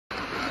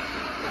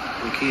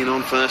McKean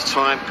on first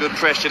time. Good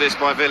pressure this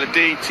by Villa.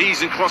 Dean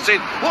teasing, crossing.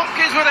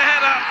 Watkins with a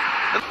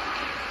header.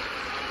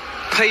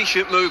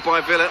 Patient move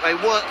by Villa. They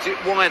worked it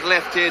wide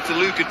left here to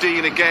Luca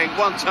Dean again.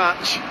 One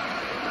touch.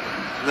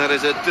 And that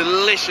is a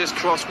delicious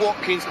cross.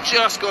 Watkins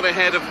just got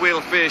ahead of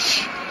Will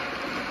Fish.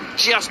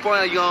 Just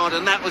by a yard,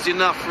 and that was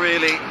enough,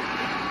 really.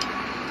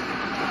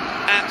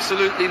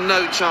 Absolutely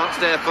no chance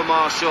there for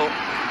Marshall.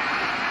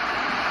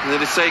 And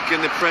they've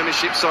taken the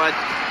Premiership side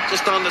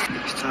just under.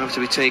 It's time to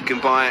be taken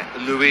by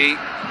Louis.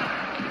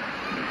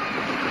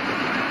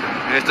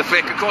 There's the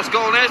flick across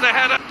goal, there's the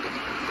header.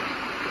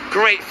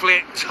 Great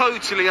flick,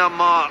 totally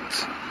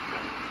unmarked.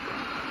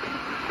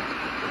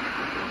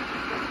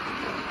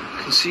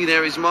 You can see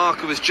there his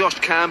marker was Josh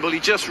Campbell. He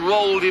just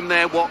rolled him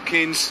there,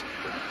 Watkins.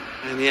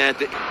 And he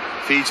had it.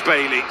 Feeds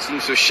Bailey,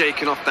 seems to have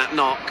shaken off that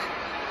knock.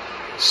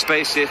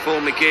 Space here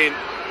for McGinn.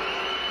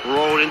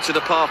 Roll into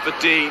the path for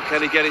Dean.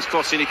 Can he get his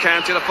crossing? He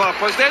can to the far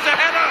post. There's a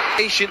header!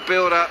 Patient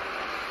build-up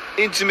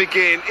into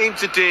McGinn,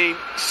 into Dean.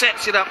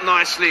 Sets it up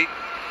nicely.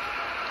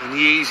 And the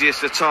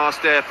easiest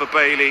task there for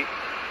Bailey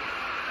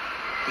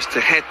is to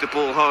head the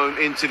ball home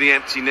into the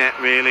empty net,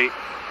 really.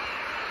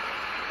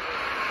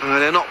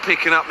 They're not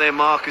picking up their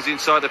markers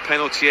inside the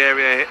penalty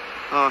area,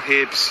 are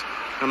Hibs.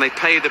 And they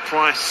pay the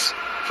price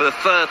for the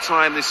third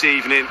time this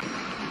evening.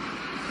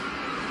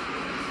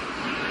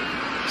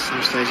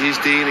 Some stage, here's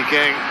Dean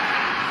again.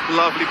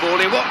 Lovely ball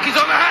in. Watkins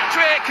on the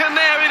hat-trick, and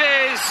there it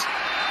is.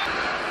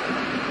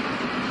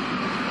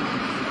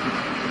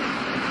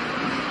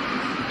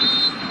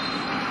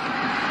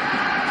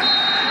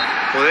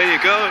 Well, there you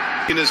go.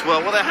 In as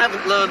well. Well, they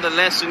haven't learned a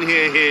lesson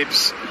here,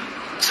 Hibs.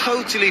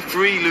 Totally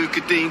free,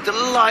 Luca Dean.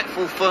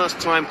 Delightful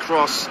first-time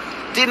cross.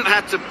 Didn't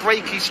have to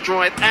break his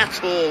stride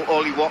at all,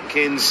 Ollie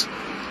Watkins.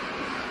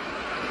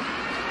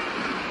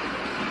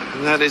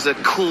 And that is a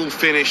cool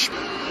finish.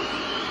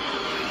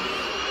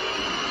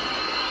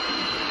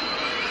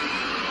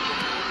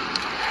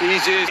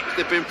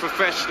 They've been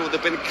professional,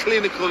 they've been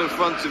clinical in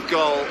front of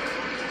goal.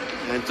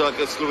 And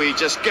Douglas Louis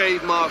just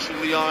gave Marshall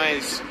the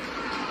eyes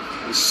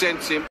and sent him